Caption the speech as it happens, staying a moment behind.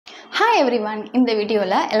Hi everyone, இந்த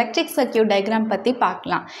வீடியோல electric circuit diagram பத்தி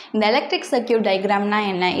பார்க்கலாம். இந்த electric circuit diagramனா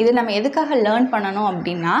என்ன? இது நம்ம எதுக்காக learn பண்ணனும்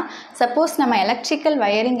அப்படினா suppose நம்ம electrical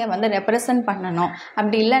wiring வந்து represent பண்ணனும்.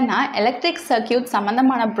 அப்படி இல்லனா electric circuit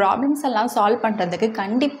சம்பந்தமான problems எல்லாம் solve பண்றதுக்கு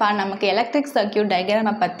கண்டிப்பா நமக்கு electric circuit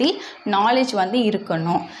diagram பத்தி knowledge வந்து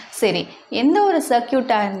இருக்கணும். சரி, எந்த ஒரு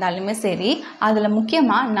சர்க்யூட்டா இருந்தாலுமே சரி, அதுல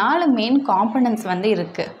முக்கியமா 4 main components வந்து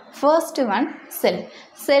இருக்கு. First one cell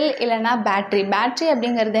இல்லனா battery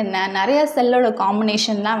அப்படிங்கிறது என்ன நிறைய செல்லோட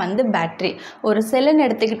காம்பினேஷன் தான் வந்து பேட்டரி ஒரு செல்லுன்னு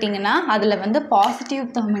எடுத்துக்கிட்டிங்கன்னா அதுல வந்து positive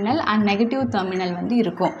terminal and negative terminal வந்து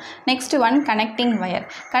இருக்கும் நெக்ஸ்ட் ஒன் கனெக்டிங்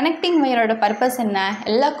வயரோட பர்பஸ் என்ன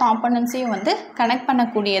எல்லா காம்போனன்ட்ஸையும் வந்து கனெக்ட்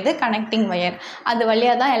பண்ணக்கூடியது கனெக்டிங் வயர் அது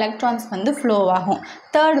வழியா தான் எலக்ட்ரான்ஸ் வந்து ஃப்ளோ ஆகும்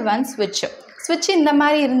தேர்ட் ஒன் ஸ்விட்ச் இந்த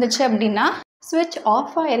மாதிரி இருந்துச்சு அப்படின்னா switch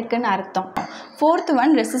off ஆயிருக்குன்னு அர்த்தம் fourth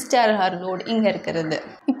one resistor or load இங்க இருக்குது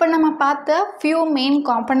இப்போ நம்ம பார்த்த few main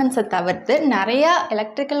components தவிர்த்து நிறைய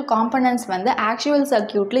electrical components வந்து actual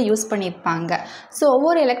circuitல யூஸ் பண்ணிருப்பாங்க சோ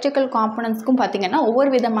ஒவ்வொரு electrical componentsக்கும் பாத்தீங்கன்னா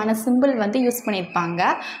ஒவ்வொரு விதமான symbol வந்து யூஸ் பண்ணிருப்பாங்க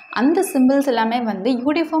அந்த symbols எல்லாமே வந்து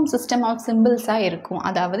uniform system of symbols இருக்கும்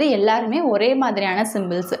அதாவது எல்லாரும் ஒரே மாதிரியான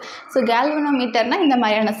symbols சோ galvanometerனா இந்த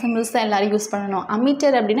மாதிரியான symbols தான் எல்லாரும் யூஸ் பண்ணனும்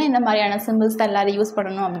ammeter அப்படினா இந்த மாதிரியான symbols தான் எல்லாரும் யூஸ்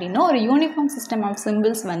பண்ணனும் அப்படினா ஒரு uniform system of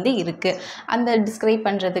symbols வந்து இருக்கு அந்த describe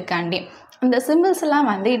பண்றதுக்காண்டி அந்த symbols எல்லாம்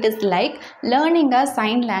வந்து it is like learning a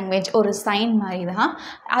sign language ஒரு sign மாதிரி தான்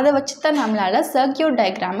அதை வச்சு தான் நம்மளால circuit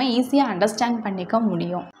diagram ஈஸியா understand பண்ணிக்க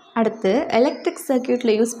முடியும் அடுத்து electric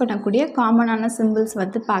circuitல யூஸ் பண்ணக்கூடிய காமனான symbols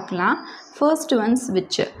வந்து பார்க்கலாம் first one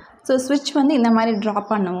switch வந்து இந்த மாதிரி draw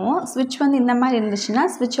பண்ணுவோம் switch வந்து இந்த மாதிரி இருந்துச்சுனா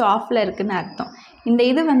switch offல இருக்குன்னு அர்த்தம் இந்த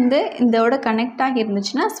இது வந்து இதோட கனெக்ட் ஆகி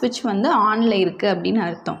இருந்துச்சுனா switch வந்து ஆன்ல இருக்கு அப்படினு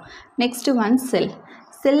அர்த்தம் next one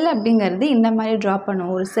செல் அப்படிங்கிறது இந்த மாதிரி draw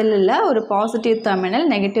பண்ணுவோம் ஒரு செல்லுல ஒரு பாசிட்டிவ் டெர்மினல்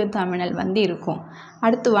நெகட்டிவ் டெர்மினல் வந்து இருக்கும்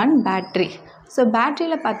அடுத்து ஒன் பேட்டரி சோ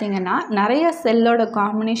பேட்டரியில பாத்தீங்கன்னா நிறைய செல்லோட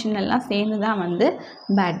காம்பினேஷன் எல்லாம் சேர்ந்து தான் வந்து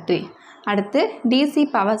பேட்டரி அடுத்து DC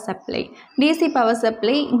power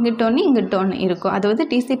supply இங்கிட்டோன்னு இருக்கும் அது வந்து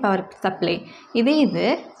DC power supply இது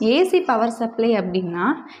AC power supply அப்படினா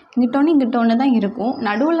இங்கிட்டோன்னு தான் இருக்கும்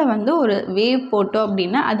நடுவுல வந்து ஒரு வேவ் போட்டோம்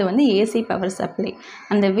அப்படினா அது வந்து AC power supply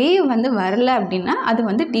அந்த வேவ் வந்து வரல அப்படினா அது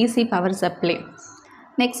வந்து DC power supply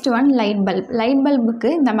next one light bulbக்கு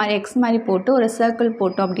இந்த மாதிரி X மாதிரி போட்டு ஒரு சர்க்கிள்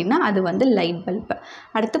போட்டோம் அப்படினா அது வந்து light bulb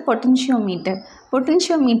அடுத்து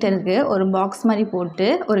பொட்டென்ஷியோமீட்டருக்கு ஒரு பாக்ஸ் மாதிரி போட்டு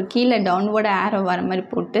ஒரு கீழ டவுன்வர்ட் arrow வர மாதிரி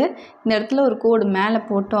போட்டு இந்த இடத்துல ஒரு கோடு மேலே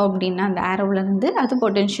போட்டோம் அப்படினா அந்த arrowல இருந்து அது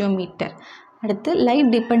பொட்டென்ஷியோமீட்டர் அடுத்து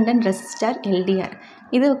லைட் டிபெண்டன்ட் ரெசிஸ்டர் LDR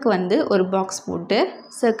இதுக்கு வந்து ஒரு பாக்ஸ் போட்டு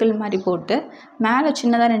சர்க்கிள் மாதிரி போட்டு மேலே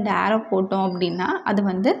சின்னதா ரெண்டு arrow போட்டோம் அப்படினா அது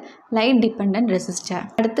வந்து லைட் டிபெண்டன்ட் ரெசிஸ்டர்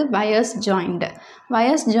அடுத்து வயர்ஸ்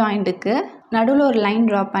ஜாயிண்ட்க்கு நடுவுல ஒரு லைன்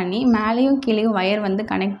டிரா பண்ணி மேலேயும் கீழேயும் வயர் வந்து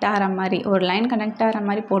கனெக்ட் ஆற மாதிரி ஒரு லைன் கனெக்ட் ஆற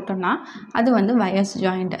மாதிரி போட்டோம்னா அது வந்து வயர்ஸ்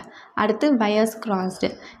ஜாயிண்ட் அடுத்து வயர்ஸ் கிராஸ்ட்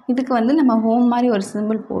இதுக்கு வந்து நம்ம ஹோம் மாதிரி ஒரு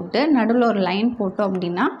சிம்பிள் போட்டு நடுவுல ஒரு லைன் போட்டோம்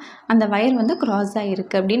அப்படினா அந்த வயர் வந்து கிராஸ்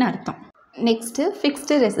ஆயிருக்கு அப்படினு அர்த்தம் next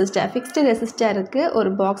fixed resistorக்கு ஒரு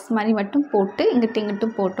பாக்ஸ் மாதிரி மட்டும் போட்டு இங்கிட்டு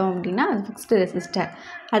போட்டோம் அப்படினா அது fixed resistor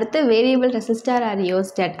அடுத்து variable resistor or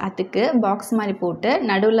rheostat அதுக்கு பாக்ஸ் மாதிரி போட்டு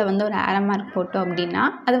நடுவுல வந்து ஒரு arrow mark போட்டோம் அப்படினா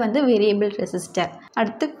அது வந்து variable resistor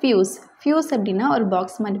அடுத்து fuse அப்படினா ஒரு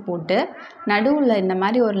பாக்ஸ் மாதிரி போட்டு நடுவுல இந்த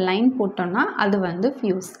மாதிரி ஒரு லைன் போட்டோம்னா அது வந்து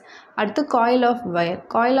fuse அடுத்து coil of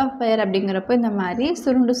wire அப்படிங்கறப்ப இந்த மாதிரி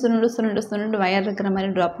சுருண்டு வயர் இருக்கிற மாதிரி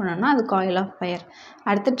டிரா பண்ணனும்னா அது coil of wire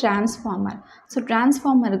அடுத்து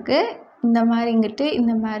டிரான்ஸ்ஃபார்மருக்கு இந்த மாதிரி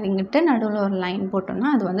இங்கிட்டு நடுவுல ஒரு லைன் போட்டோம்னா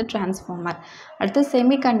அது வந்து டிரான்ஸ்ஃபார்மர் அடுத்து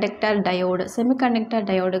செமிகண்டக்டர்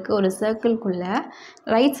டயோடுக்கு ஒரு சர்க்கிள்குள்ள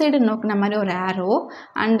ரைட் சைடு நோக்குன மாதிரி ஒரு arrow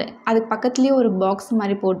and அதுக்கு பக்கத்துலயே ஒரு பாக்ஸ்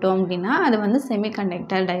மாதிரி போட்டோம் அப்படினா அது வந்து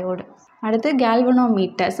செமிகண்டக்டர் டயோடு அடுத்து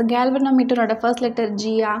galvanometerோட first letter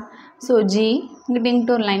G so G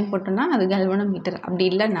இங்கிட்டு ஒரு லைன் போட்டோம்னா அது galvanometer அப்படி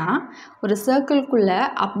இல்லனா ஒரு சர்க்கிள்குள்ள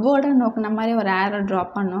அப்வர்டா நோக்குன மாதிரி ஒரு arrow டிரா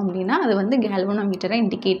பண்ணோம் அப்படினா அது வந்து galvanometer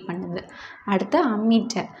இண்டிகேட் பண்ணுது அடுத்து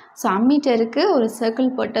அம்மீட்டருக்கு ஒரு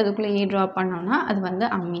சர்க்கிள் போட்டு அதுக்குள்ள A டிரா பண்ணோம்னா அது வந்து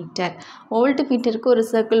அம்மீட்டர் வோல்ட்மீட்டருக்கு ஒரு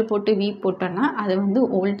சர்க்கிள் போட்டு V போட்டோம்னா அது வந்து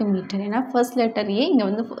வோல்ட்மீட்டர் ஏனா ஃபர்ஸ்ட் லெட்டர் A இங்க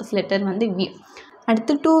வந்து ஃபர்ஸ்ட் லெட்டர் வந்து V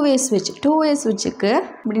அடுத்து டூ வே ஸ்விட்ச்க்கு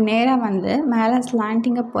இப்படி நேரா வந்து மேலே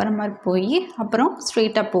ஸ்லாண்டிங்கா போற மாதிரி போய் அப்புறம்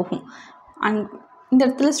ஸ்ட்ரைட்டா போகும் இந்த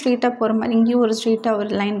இடத்துல ஸ்ட்ரைட்டா போற மாதிரி இங்கேயும் ஒரு ஸ்ட்ரைட்டா ஒரு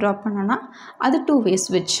லைன் டிரா பண்ணோம்னா அது டூ வே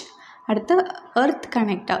ஸ்விட்ச் அடுத்து எர்த்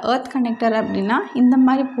கனெக்டர் அப்படினா இந்த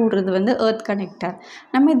மாதிரி போடுறது வந்து எர்த் கனெக்டர்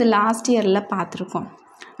நம்ம இது லாஸ்ட் இயர்ல பார்த்திருக்கோம்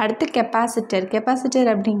அடுத்து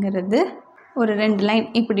கெபாசிட்டர் அப்படிங்கிறது ஒரு ரெண்டு லைன்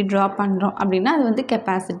இப்படி டிரா பண்றோம் அப்படினா அது வந்து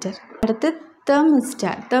கெபாசிட்டர் அடுத்து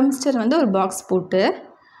தெர்மிஸ்டர் வந்து ஒரு பாக்ஸ் போட்டு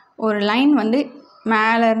ஒரு லைன் வந்து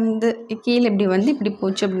மேலேருந்து கீழே இப்படி வந்து இப்படி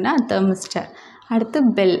போச்சு அப்படின்னா தெர்மிஸ்டர். அடுத்து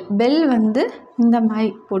பெல் வந்து இந்த மாதிரி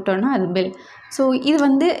போட்டோன்னா அது பெல். ஸோ இது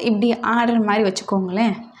வந்து இப்படி ஆடுற மாதிரி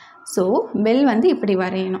வச்சுக்கோங்களேன். ஸோ பெல் வந்து இப்படி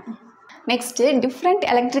வரையணும். நெக்ஸ்ட்டு டிஃப்ரெண்ட்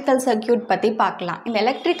எலக்ட்ரிக்கல் சர்க்யூட் பற்றி பார்க்கலாம். இந்த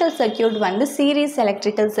எலக்ட்ரிக்கல் சர்க்யூட் வந்து series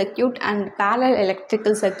electrical circuit and parallel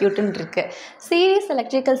electrical சர்க்யூட்டுன்னு இருக்குது. சீரீஸ்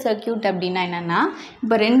எலக்ட்ரிக்கல் சர்க்யூட் அப்படின்னா என்னென்னா,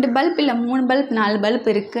 இப்போ 2 பல்ப் இல்லை 3 பல்ப் 4 பல்ப்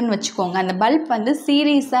இருக்குதுன்னு வச்சுக்கோங்க. அந்த பல்ப் வந்து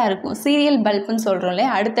சீரீஸாக இருக்கும். சீரியல் பல்ப்புன்னு சொல்கிறோம்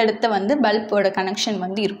இல்லையா, அடுத்தடுத்து வந்து பல்போட கனெக்ஷன்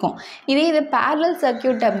வந்து இருக்கும். இதே இது பேரலல்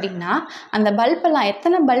சர்க்யூட் அப்படின்னா அந்த பல்பெல்லாம்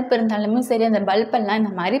எத்தனை பல்ப் இருந்தாலுமே சரி, அந்த பல்பெல்லாம்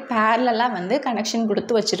இந்த மாதிரி பேரலாக வந்து கனெக்ஷன்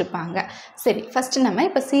கொடுத்து வச்சுருப்பாங்க. சரி, ஃபஸ்ட்டு நம்ம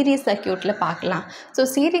இப்போ சீரீஸ் சர்க்யூட்டில் பார்க்கலாம். ஸோ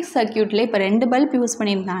சீரீஸ் சர்க்யூட்டில் இப்போ 2 பல்ப் யூஸ்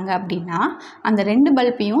பண்ணியிருந்தாங்க அப்படின்னா அந்த 2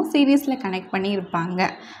 பல்பையும் சீரீஸில் கனெக்ட் பண்ணியிருப்பாங்க.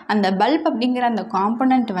 அந்த பல்ப் அப்படிங்கிற அந்த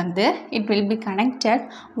காம்பனண்ட் வந்து it will be connected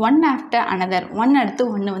one after another, one அடுத்து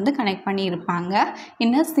ஒன்று வந்து கனெக்ட் பண்ணியிருப்பாங்க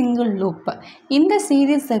இன் அ சிங்கிள் லூப். இந்த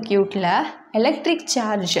சீரீஸ் சர்க்யூட்டில் எலக்ட்ரிக்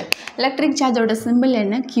சார்ஜோட சிம்பிள்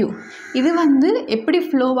என்ன? Q. இது வந்து எப்படி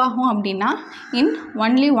ஃப்ளோ ஆகும் அப்படின்னா இன்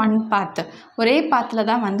ஒன்லி ஒன் பாத், ஒரே பாத்தில்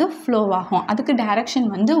தான் வந்து ஃப்ளோ ஆகும். அதுக்கு டைரக்ஷன்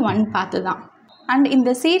வந்து ஒன் பாத்து தான். அண்ட்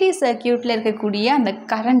இந்த சீரீஸ் சர்க்யூட்டில் இருக்கக்கூடிய அந்த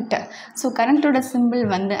கரண்ட்டு, ஸோ கரண்ட்டோட சிம்பிள்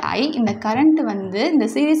வந்து I. இந்த கரண்ட்டு வந்து இந்த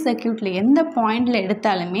சீரீஸ் சர்க்யூட்டில் எந்த பாயிண்டில்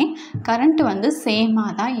எடுத்தாலுமே கரண்ட்டு வந்து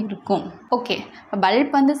சேமாக தான் இருக்கும். ஓகே,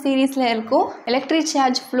 பல்ப் வந்து சீரீஸில் இருக்கும், electric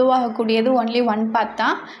charge flow ஆகக்கூடியது only one பாத்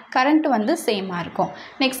தான், கரண்ட் வந்து சேமாக இருக்கும்.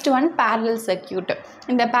 Next one parallel circuit.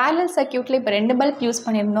 இந்த பேரலல் சர்க்யூட்டில் இப்போ 2 பல்ப் யூஸ்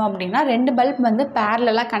பண்ணியிருந்தோம் அப்படின்னா 2 பல்ப் வந்து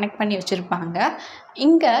பேரலாக கனெக்ட் பண்ணி வச்சுருப்பாங்க.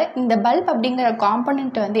 இங்கே இந்த பல்ப் அப்படிங்கிற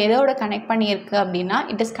காம்பனண்ட் வந்து எதோட கனெக்ட் பண்ணியிருக்கு அப்படின்னா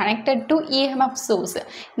it is connected to EMF source.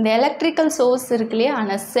 இந்த எலக்ட்ரிக்கல் சோர்ஸ் இருக்கு இல்லையா,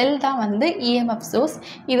 அந்த செல் தான் வந்து EMF சோர்ஸ்,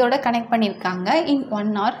 இதோட கனெக்ட் பண்ணியிருக்காங்க in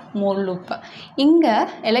one R more loop. இங்கே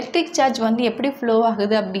எலக்ட்ரிக் சார்ஜ் வந்து எப்படி ஃப்ளோ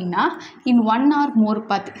ஆகுது அப்படின்னா இன் ஒன் ஆர் மோர்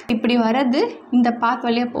பாத், இப்படி வர்றது இந்த பாத்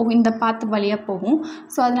வழியாக போகும், இந்த பாத் வழியாக போகும்.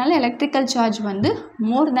 ஸோ அதனால் எலக்ட்ரிக்கல் சார்ஜ் வந்து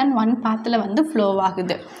மோர் தென் ஒன் பாத்தில் வந்து ஃப்ளோ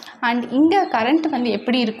ஆகுது. அண்ட் இங்கே கரண்ட் வந்து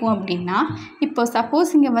எப்படி இருக்கும் அப்படின்னா, இப்போ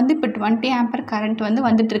சப்போஸ் இங்கே வந்து இப்போ 20 ஆம்பர் கரண்ட் வந்து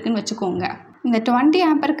வந்துட்டுருக்குன்னு வச்சுக்கோங்க. இந்த 20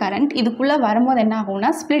 ஆம்பர் கரண்ட் இதுக்குள்ளே வரும்போது என்ன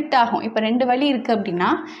ஆகும்னா ஸ்ப்ளிட் ஆகும். இப்போ 2 வழி இருக்குது அப்படின்னா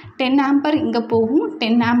 10 ஆம்பர் இங்கே போகும்,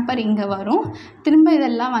 10 ஆம்பர் இங்கே வரும். திரும்ப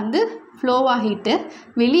இதெல்லாம் வந்து ஃப்ளோ ஆகிட்டு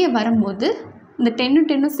வெளியே வரும்போது இந்த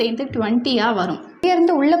 10 சேர்ந்து 20 வரும்.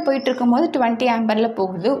 இங்கேருந்து உள்ளே போயிட்டு இருக்கும்போது 20 ஆம்பரில்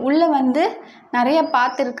போகுது. உள்ளே வந்து நிறைய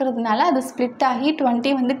பாத்து இருக்கிறதுனால அது ஸ்ப்ளிட் ஆகி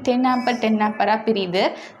 20 வந்து 10 ஆம்பராக பிரியுது.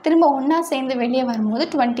 திரும்ப ஒன்றா சேர்ந்து வெளியே வரும்போது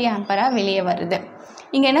 20 ஆம்பராக வெளியே வருது.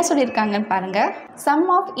 இங்கே என்ன சொல்லியிருக்காங்கன்னு பாருங்கள். Some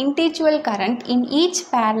of individual current in each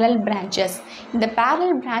parallel branches. இந்த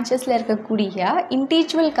பேரலல் பிரான்ச்சஸில் இருக்கக்கூடிய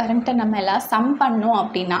இன்டிவிஜுவல் கரண்ட்டை நம்ம எல்லாம் சம் பண்ணோம்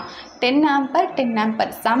அப்படின்னா 10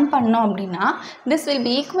 ஆம்பர் சம் பண்ணோம் அப்படின்னா this will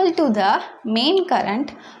be equal to the main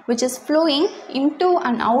current which is flowing into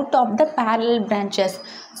and out of the parallel branches.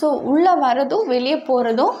 So உள்ளே வரதும் வெளியே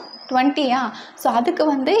போகிறதும் 20. ஸோ அதுக்கு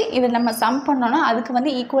வந்து இதை நம்ம சம் பண்ணோன்னா அதுக்கு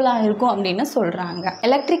வந்து ஈக்குவலாக இருக்கும் அப்படின்னு சொல்கிறாங்க.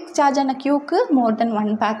 எலக்ட்ரிக் சார்ஜான Qக்கு மோர் தென்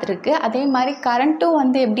ஒன் பாத் இருக்குது. அதே மாதிரி கரண்ட்டும்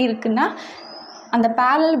வந்து எப்படி இருக்குன்னா அந்த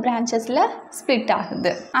பேரலல் பிரான்ச்சஸில் ஸ்ப்ளிட்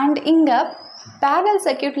ஆகுது. அண்ட் இங்கே பேரலல்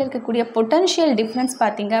சர்க்யூட்டில் இருக்கக்கூடிய பொட்டன்ஷியல் டிஃப்ரென்ஸ்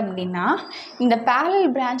பார்த்திங்க அப்படின்னா இந்த பேரலல்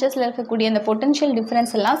பிரான்ச்சஸில் இருக்கக்கூடிய அந்த பொட்டன்ஷியல்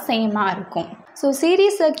டிஃப்ரென்ஸ் எல்லாம் சேமாக இருக்கும். ஸோ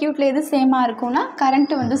சீரீஸ் சர்க்யூட்டில் எது சேமாக இருக்கும்னா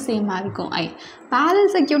கரண்ட்டு வந்து சேமாக இருக்கும்.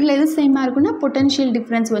 பேரலல் சர்க்யூட்டில் எது சேமாக இருக்கும்னா பொட்டன்ஷியல்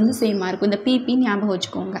டிஃப்ரென்ஸ் வந்து சேமாக இருக்கும். இந்த PP ஞாபகம்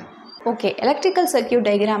வச்சுக்கோங்க. ஓகே, எலக்ட்ரிக்கல் சர்க்யூட்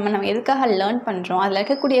டயக்ராமை நம்ம எதுக்காக லேர்ன் பண்ணுறோம், அதில்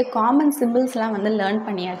இருக்கக்கூடிய காமன் சிம்பிள்ஸ்லாம் வந்து லேர்ன்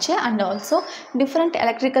பண்ணியாச்சு. And also different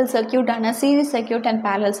electrical சர்க்யூட்டான series circuit and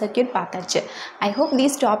parallel circuit பார்த்தாச்சு. I hope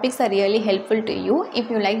these topics are really helpful to you. If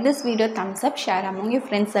you like this video Thums up, share among your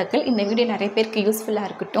friends circle. இந்த video நிறைய பேருக்கு யூஸ்ஃபுல்லாக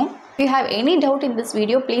இருக்கட்டும். If you have any doubt in this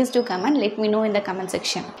video, please do comment, let me know in the comment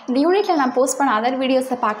section. இந்த யூனிட்டில் நான் post பண்ண other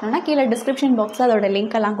வீடியோஸை பார்க்கணுன்னா கீழே டிஸ்கிரிப்ஷன் பாக்ஸில் அதோட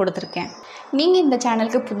லிங்க் எல்லாம் கொடுத்துருக்கேன். நீங்கள் இந்த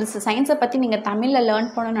சேனலுக்கு புதுசு சயின்ஸை பற்றி நீங்கள் தமிழில் லேர்ன்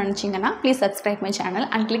பண்ணணும்னு நினச்சிங்கன்னா please subscribe my channel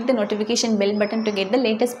and click the notification bell button to get the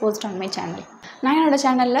latest post on my channel. நான் என்னோட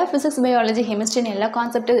சேனலில் ஃபிசிக்ஸ், பயாலஜி, கெமிஸ்ட்ரின்னு எல்லா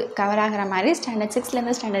கான்செப்ட்டு கவர் ஆகிற மாதிரி ஸ்டாண்டர்ட்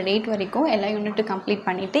 6லேருந்து ஸ்டாண்டர்ட் 8 வரைக்கும் எல்லா யூனிட்டும் கம்ப்ளீட்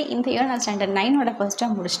பண்ணிவிட்டு இந்த இயர் நான் ஸ்டாண்டர்ட் 9ஓட ஃபர்ஸ்ட்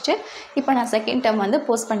டேர்ம் முடிச்சுட்டு இப்போ நான் செகண்ட் டேர்ம் வந்து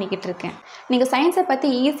போஸ்ட் பண்ணிக்கிட்டு இருக்கேன். நீங்கள் சயின்ஸை பற்றி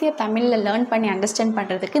ஈஸியாக தமிழில் லேர்ன் பண்ணி அண்டர்ஸ்டாண்ட்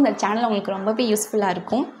பண்ணுறதுக்கு இந்த சேனல் உங்களுக்கு ரொம்பவே யூஸ்ஃபுல்லாக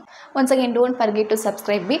இருக்கும். Once again, don't forget to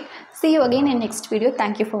subscribe it. See you again in next video.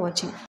 Thank you for watching.